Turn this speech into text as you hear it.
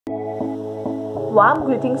Warm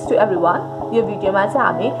greetings to everyone. यो भिडियोमा चाहिँ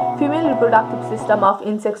हामी फिमेल रिप्रोडक्टिभ सिस्टम अफ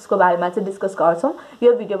इन्सेक्ट्सको बारेमा चाहिँ डिस्कस गर्छौं।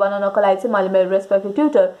 यो भिडियो बनाउनको लागि चाहिँ मैले मेरो रेस्पेक्टेड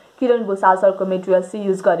ट्युटर किरण भुसाल सरको मेटेरियल्स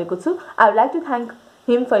युज गरेको छु। I would like to thank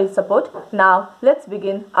him for his support. Now let's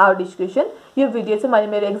begin our discussion. यो भिडियो चाहिँ मैले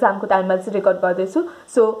मेरो एक्जामको टाइममा चाहिँ रेकर्ड गर्दैछु।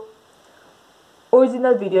 सो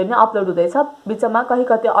ओरिजिनल भिडियो नै अपलोड हुँदैछ। बिचमा कहीं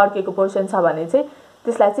कतै अड्केको पोर्सन छ भने चाहिँ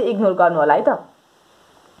त्यसलाई चाहिँ इग्नोर गर्नु होला है त।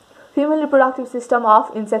 Female reproductive system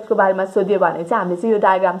of insect को बारेमा सोधियो भने चाहिँ हामीले चाहिँ यो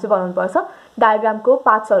डायग्राम चाहिँ बनाउनु पर्छ। डायग्रामको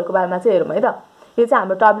पार्ट्सहरुको बारेमा चाहिँ हेरौँ है त। यो चाहिँ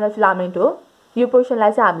हाम्रो टर्मिनल फिलामेन्ट हो। यो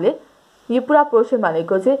पोर्सनलाई चाहिँ हामीले यो पुरा पोर्सन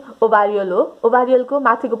भनेको चाहिँ ओभारियल हो। ओभारियलको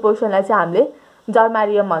माथिको पोर्सनलाई चाहिँ हामीले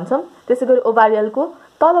जर्मारियम भन्छौं। त्यसैगरी ओभारियलको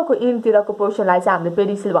तलको इनतिरको पोर्सनलाई चाहिँ हामीले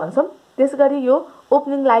पेडिसिल भन्छौं। त्यसैगरी यो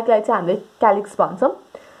ओपनिङ लाइकलाई चाहिँ हामीले क्यालिक्स भन्छौं।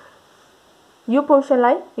 यो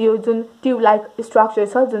पोर्सनलाई यो जुन ट्यूब लाइक स्ट्रक्चर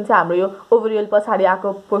छ जुन चाहिँ हाम्रो यो ओभरियल पछाडी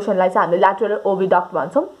आको पोर्सनलाई चाहिँ हामीले ल्याटरल ओभिडक्ट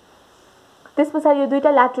भन्छौं। त्यसपछि यो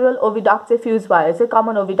दुईटा ल्याटरल ओभिडक्ट चाहिँ फ्यूज भएर चाहिँ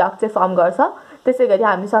कमन ओभिडक्ट चाहिँ फर्म गर्छ। त्यसैगरी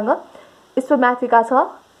हामीसँग स्पर्मेटिका छ।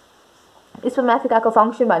 स्पर्मेटिकाको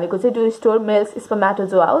फंक्सन भनेको चाहिँ टु स्टोर मेल्स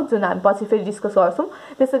स्पर्मेटोजोआ हो जुन हामी पछि फेरि डिस्कस गर्छौं।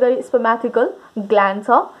 त्यसैगरी स्पर्मेटिकल ग्ल्यान्ड छ।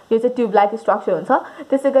 यो चाहिँ ट्यूब लाइक स्ट्रक्चर हुन्छ।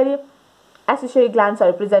 त्यसैगरी एसेसरी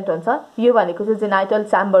ग्ल्यान्ड्सहरु प्रेजेन्ट हुन्छ। यो भनेको चाहिँ जेनाइटल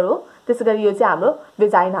च्याम्बर हो। त्यसैगरी यो चाहिँ हाम्रो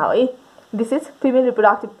भेजाइना हो है। This is female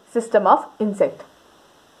reproductive system of insect.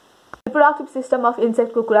 Reproductive system of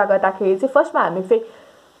insect को कुरा गर्दाखेरि चाहिँ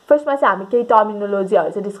फर्स्टमा चाहिँ हामी केही टर्मिनोलोजीहरु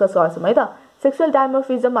चाहिँ डिस्कस गर्छौं है त। सेक्सुअल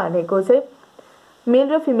डायमोर्फिजम भनेको चाहिँ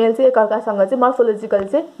मेल र फिमेल चाहिँ एकअर्कासँग चाहिँ मोर्फोलोजिकली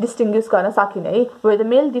चाहिँ डिस्टिंग्विश गर्न सकिने है। Where the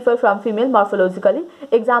mail differ from female मोर्फोलोजिकली।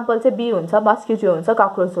 Example चाहिँ बी हुन्छ, मस्किटो हुन्छ,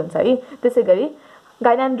 ककरोच हुन्छ है। त्यसैगरी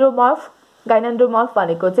गाइनान्ड्रोमर्फ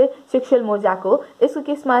भनेको चाहिँ सेक्सुअल मोजाक हो। यसको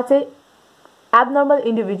केसमा चाहिँ एब्नर्मल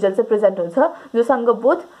इन्डिभिजुअल चाहिँ प्रेजेन्ट हुन्छ जोसँग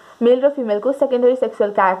बोथ मेल र फिमेलको सेकेन्डरी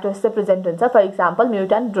सेक्सुअल क्यारेक्टर्स चाहिँ प्रेजेन्ट हुन्छ। फर एक्जाम्पल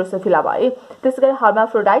म्युटेन्ट ड्रोसोफिला भयो। त्यसैगरी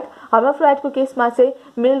हर्माफ्रोडाइटको केसमा चाहिँ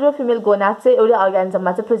मेल र फिमेल गोनाड चाहिँ एउटै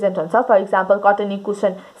अर्गानिजममा चाहिँ प्रेजेन्ट हुन्छ। फर एक्जाम्पल कटनी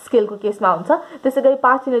कुसन स्केलको केसमा हुन्छ। त्यसैगरी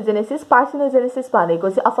पार्थिनोजेनेसिस भनेको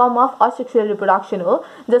चाहिँ a form of asexual reproduction हो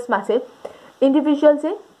जसमा चाहिँ इन्डिभिजुअल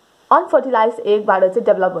चाहिँ अनफर्टिलाइज्ड एगबाट चाहिँ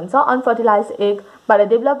डेभलप हुन्छ। अनफर्टिलाइज्ड एगबाट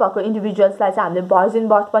डेभलप भएको इन्डिभिजुअल्सलाई चाहिँ हामीले भर्जिन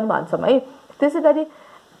बर्थ पनि भन्छौं है। त्यसैगरी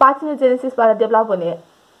पार्थिनोजेनेसिसबाट डेभलप हुने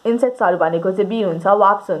इन्सेक्ट्सहरु भनेको चाहिँ बी हुन्छ,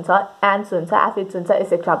 वाप्स हुन्छ, एन्ट्स हुन्छ, एफिड्स हुन्छ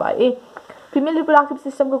एसेक्ट्रा भयो। फिमेल रिप्रोडक्टिभ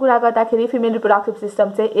सिस्टमको कुरा गर्दाखेरि फिमेल रिप्रोडक्टिभ सिस्टम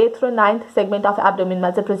चाहिँ 8th र 9th सेगमेन्ट अफ एब्डोमेनमा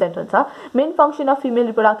चाहिँ प्रेजेन्ट हुन्छ। Main function of female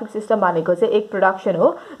reproductive system भनेको चाहिँ एग प्रोडक्सन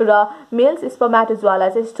हो र मेल्स स्पर्मेटोजोआलाई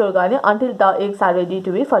चाहिँ स्टोर गर्ने until the eggs are ready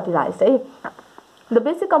to be fertilised है। The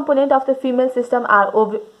basic component of the female system are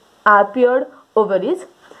paired ovaries,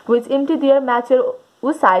 which empty their mature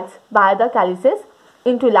oocytes via the calyces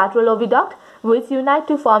into lateral oviduct, which unite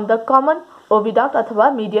to form the common oviduct अथवा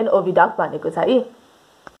median oviduct भनेको छ है।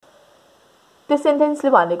 त्यो सेन्टेन्सले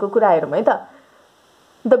भनेको कुरा हेरौँ है त।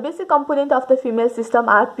 The basic component of the female system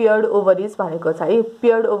are paired ovaries भनेको छ है।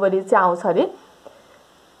 Paired ovaries चाहिँ आउँछ रे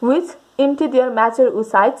which empty their mature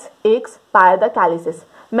oocytes eggs via the calyces।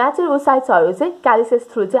 Mature oocytesहरु चाहिँ क्यालिसेस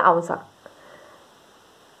थ्रु चाहिँ आउँछ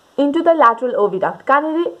इन्टु द ल्याटरल ओभिडक्ट।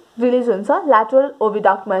 कहाँनेरि रिलिज हुन्छ? ल्याटरल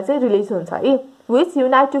ओभिडक्टमा चाहिँ रिलिज हुन्छ है। Which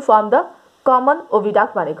unite to form the common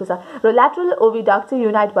oviduct भनेको छ र ल्याटरल ओभिडक्ट चाहिँ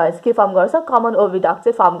युनाइट भएर के फर्म गर्छ? कमन ओभिडक्ट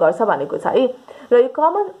चाहिँ फर्म गर्छ भनेको छ है। र यो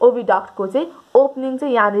कमन ओभिडक्टको चाहिँ ओपनिङ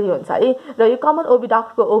चाहिँ यहाँनेरि हुन्छ है। र यो कमन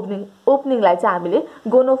ओभिडक्टको ओपनिङलाई चाहिँ हामीले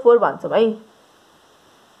गोनोफोर भन्छौं है।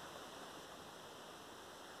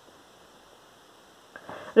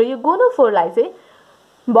 र यो गोनोफोरलाई चाहिँ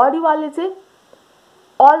बडी वालले चाहिँ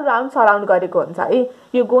अल राउन्ड सराउन्ड गरेको हुन्छ है।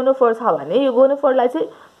 यो गोनोफोर छ भने यो गोनोफोरलाई चाहिँ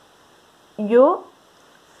यो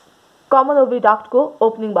कमन ओभिडक्टको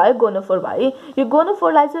ओपनिङ भयो, गोनोफोर भयो। यो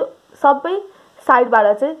गोनोफोरलाई चाहिँ सबै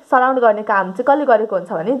साइडबाट चाहिँ सराउन्ड गर्ने काम चाहिँ कसले गरेको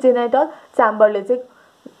हुन्छ भने जेनाइटल च्याम्बरले चाहिँ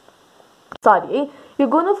यो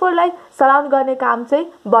गोनोफोरलाई सराउन्ड गर्ने काम चाहिँ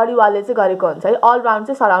बडी वालले चाहिँ गरेको हुन्छ है। अल राउन्ड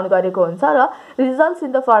चाहिँ सराउन्ड गरेको हुन्छ र results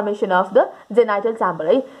in the formation of the genital chamber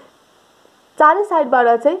है। चारै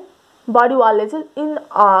साइडबाट चाहिँ बडी वालले चाहिँ इन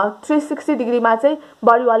 360 डिग्रीमा चाहिँ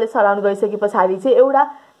बडी वालले सराउन्ड गरिसकेपछि चाहिँ एउटा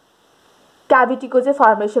क्याभिटीको चाहिँ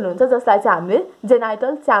फर्मेसन हुन्छ जसलाई चाहिँ हामीले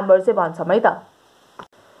जेनाइटल च्याम्बर चाहिँ भन्छौं है त।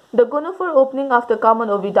 The गोनोफोर opening of the common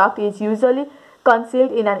oviduct is usually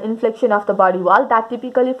concealed in an inflection of the body wall that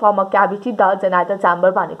typically form a cavity the genital chamber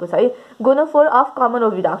भनेको छ है। गोनोफोर अफ कमन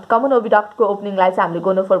ओभिडक्ट। कमन ओभिडक्टको ओपनिङलाई चाहिँ हामीले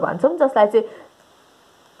गोनोफोर भन्छौं जसलाई चाहिँ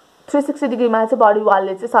 360 डिग्रीमा चाहिँ बडी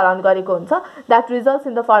वालले चाहिँ सराउन्ड गरेको हुन्छ। that results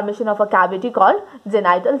in the formation of a cavity called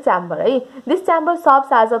genital chamber है। This chamber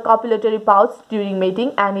serves as a copulatory pouch during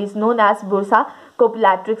mating and is known as bursa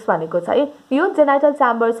कोपुलेट्रिक्स भनेको छ है। यो जेनाइटल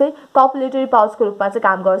च्याम्बर चाहिँ कपुलेटरी पाउचको रूपमा चाहिँ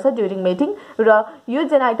काम गर्छ ड्युरिङ मेटिङ र यो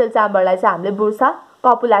जेनाइटल च्याम्बरलाई चाहिँ हामीले बुर्सा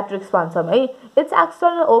कोपुलेट्रिक्स भन्छौँ है। It's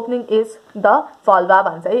external opening is the भल्भा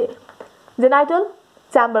भन्छ है। जेनाइटल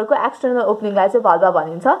च्याम्बरको एक्सटर्नल ओपनिङलाई चाहिँ भल्भा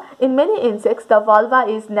भनिन्छ। In many insects the भल्भा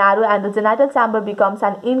is narrow and the genital chamber becomes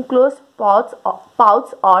an enclose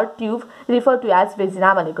pouch or tube refer to as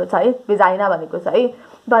भेजिना भनेको छ है। भेजाइना भनेको छ है।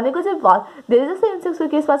 भनेको चाहिँ धेरै जस्तो इन्सेक्ट्सको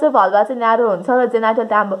केसमा चाहिँ भल्भा चाहिँ न्यारो हुन्छ र जेनाइटल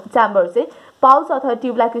च्याम्बर चाहिँ पाउच अथवा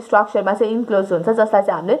ट्युब लाइक स्ट्रक्चरमा चाहिँ इन्क्लोज हुन्छ, जसलाई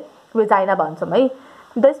चाहिँ हामीले भेजाइना भन्छौँ है।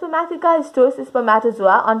 The स्पर्मेटिका stores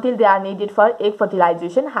spermatozoa until they are needed for egg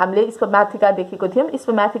fertilisation. हामीले स्पर्मेटिका देखेको थियौँ।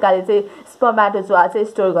 स्पर्मेटिकाले चाहिँ स्पर्मेटोजोआ चाहिँ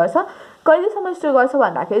स्टोर गर्छ। कहिलेसम्म स्टोर गर्छ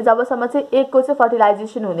भन्दाखेरि जबसम्म चाहिँ एगको चाहिँ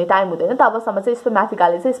फर्टिलाइजेसन हुने टाइम हुँदैन तबसम्म चाहिँ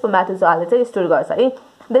स्पर्मेटिकाले चाहिँ स्पर्मेटोजोआले चाहिँ स्टोर गर्छ है।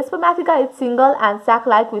 The spermatica is single and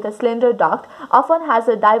sac-like with a slender duct, often has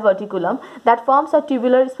a diverticulum that forms a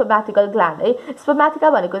tubular spermatical gland है। स्पर्मेटिका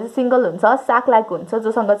भनेको चाहिँ सिंगल हुन्छ, sac-like हुन्छ,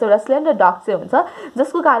 जोसँग चाहिँ एउटा स्लेन्डर डक्ट चाहिँ हुन्छ,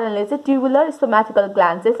 जसको कारणले चाहिँ ट्युबुलर स्पर्मेटिकल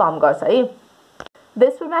ग्ल्यान्ड चाहिँ फर्म गर्छ है। The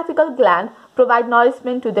spermatical gland provide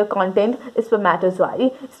nourishment to the contained spermatozoa।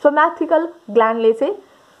 स्पर्मेटिकल ग्ल्यान्डले चाहिँ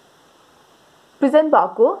प्रेजेन्ट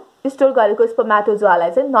भएको स्टोर गरेको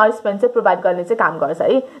स्पर्मेटोजोआलाई चाहिँ नरिशमेन्ट चाहिँ प्रोभाइड गर्ने चाहिँ काम गर्छ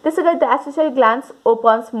है। त्यसैगरी the accessory glands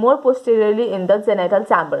opens more posteriorly in the genital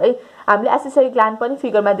chamber है। हामीले एक्सेसरी ग्ल्यान्ड पनि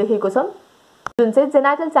फिगरमा देखेको छौँ, जुन चाहिँ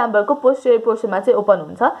जेनाइटल च्याम्बरको पोस्टेरियर पोर्सनमा चाहिँ ओपन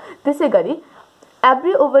हुन्छ। त्यसैगरी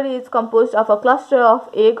every ovary is composed of a cluster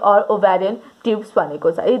of egg or ओभ्यारियन tubes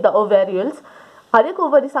भनेको छ है। द ओभ्यारियल्स, हरेक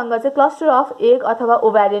ओभरीसँग चाहिँ क्लस्टर अफ एग अथवा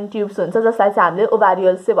ओभ्यारियन ट्युब्स हुन्छ, जसलाई चाहिँ हामीले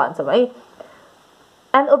ओभ्यारियल्स चाहिँ भन्छौँ है।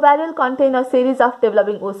 An ovariole contains a series of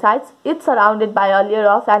developing oocytes. It's surrounded by a layer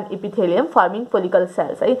of an epithelium forming follicle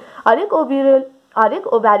cells है। हरेक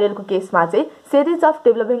ओभ्यारियलको केसमा चाहिँ series of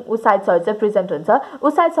developing oocytesहरु चाहिँ प्रेजेन्ट हुन्छ।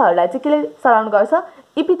 oocytesहरुलाई चाहिँ केले सराउन्ड गर्छ?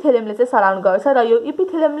 इपिथेलियमले चाहिँ सराउन्ड गर्छ र यो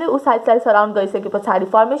इपिथेलियमले oocytesलाई सराउन्ड गरिसकेपछि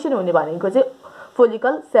फर्मेसन हुने भनेको चाहिँ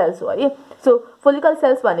फोलिकल सेल्स हो है। सो फोलिकल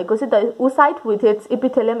सेल्स भनेको चाहिँ the oocyte with its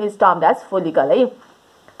epithelium is termed as follicle है।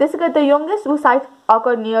 त्यसैगरी the youngest oocyte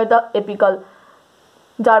occur near the apical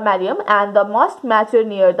germarium and the most mature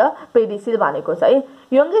near the pedicel भनेको छ है।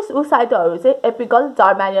 यंगेस्ट oocyteहरु चाहिँ एपिकल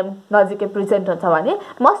जर्मेरियम नजिकै प्रेजेन्ट हुन्छ भने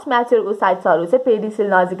मोस्ट म्याच्योर oocytesहरु चाहिँ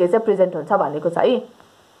पेडिसिल नजिकै चाहिँ प्रेजेन्ट हुन्छ भनेको छ है।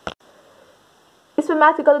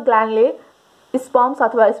 स्पर्मेटिकल ग्ल्यान्डले स्पर्म्स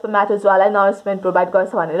अथवा स्पर्मेटोजोआलाई नरिशमेन्ट प्रोभाइड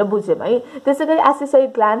गर्छ भनेर बुझ्यौं है। त्यसैगरी एक्सेसरी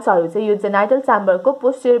ग्ल्यान्ड्सहरु चाहिँ यो जेनाइटल च्याम्बरको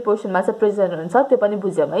पोस्टेरियर पोर्सनमा चाहिँ प्रेजेन्ट हुन्छ, त्यो पनि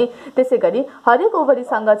बुझ्यौं है। त्यसैगरी हरेक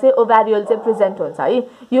ओभरीसँग चाहिँ ओभ्यारियल चाहिँ प्रेजेन्ट हुन्छ है।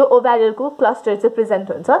 यो ओभ्यारियलको क्लस्टर चाहिँ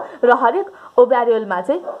प्रेजेन्ट हुन्छ र हरेक ओभ्यारियलमा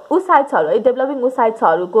चाहिँ oocytesहरु है, डेभलपिङ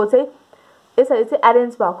oocytesहरुको चाहिँ यसरी चाहिँ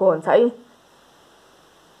अरेन्ज भएको हुन्छ है।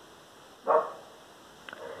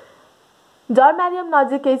 जर्मेरियम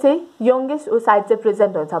नजिकै चाहिँ यंगेस्ट oocyte चाहिँ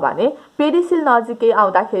प्रेजेन्ट हुन्छ भने पेडिसिल नजिकै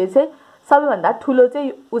आउँदाखेरि चाहिँ सबैभन्दा ठूलो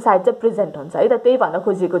चाहिँ oocyte चाहिँ प्रेजेन्ट हुन्छ है। त त्यही भन्न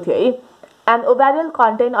खोजेको थियो है। And ओभ्यारियल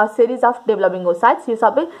content a series of developing oocytes। यो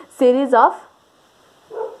सबै सिरिज अफ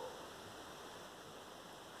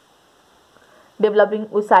डेभलपिङ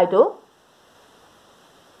oocyte हो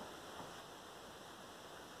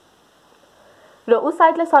र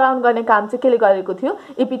oocyteलाई सराउन्ड गर्ने काम चाहिँ केले गरेको थियो?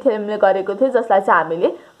 इपिथेलियमले गरेको थियो, जसलाई चाहिँ हामीले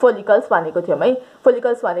फोलिकल्स भनेको थियौं है।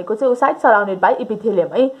 फोलिकल्स भनेको चाहिँ oocyte सराउन्डेड बाइ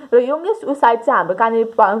इपिथेलियम है। र यंगेस्ट oocyte चाहिँ हाम्रो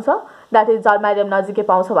कहाँनिर पाउँछ? दैट इज जर्मेरियम नजिकै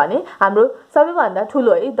पाउँछ भने हाम्रो सबैभन्दा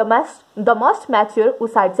ठूलो है द मोस्ट म्याच्योर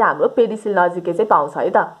oocyte चाहिँ हाम्रो पेडिसिल नजिकै चाहिँ पाउँछ है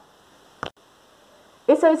त।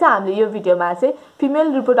 यसरी चाहिँ हामीले यो भिडियोमा चाहिँ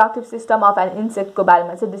female reproductive system of an इन्सेक्टको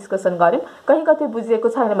बारेमा चाहिँ डिस्कसन गर्यौं। कहीं कतै बुझिएको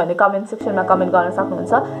छैन भने कमेन्ट सेक्सनमा कमेन्ट गर्न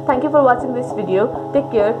सक्नुहुन्छ। Thank you for watching this video.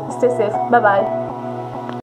 Take care, stay safe, bye bye.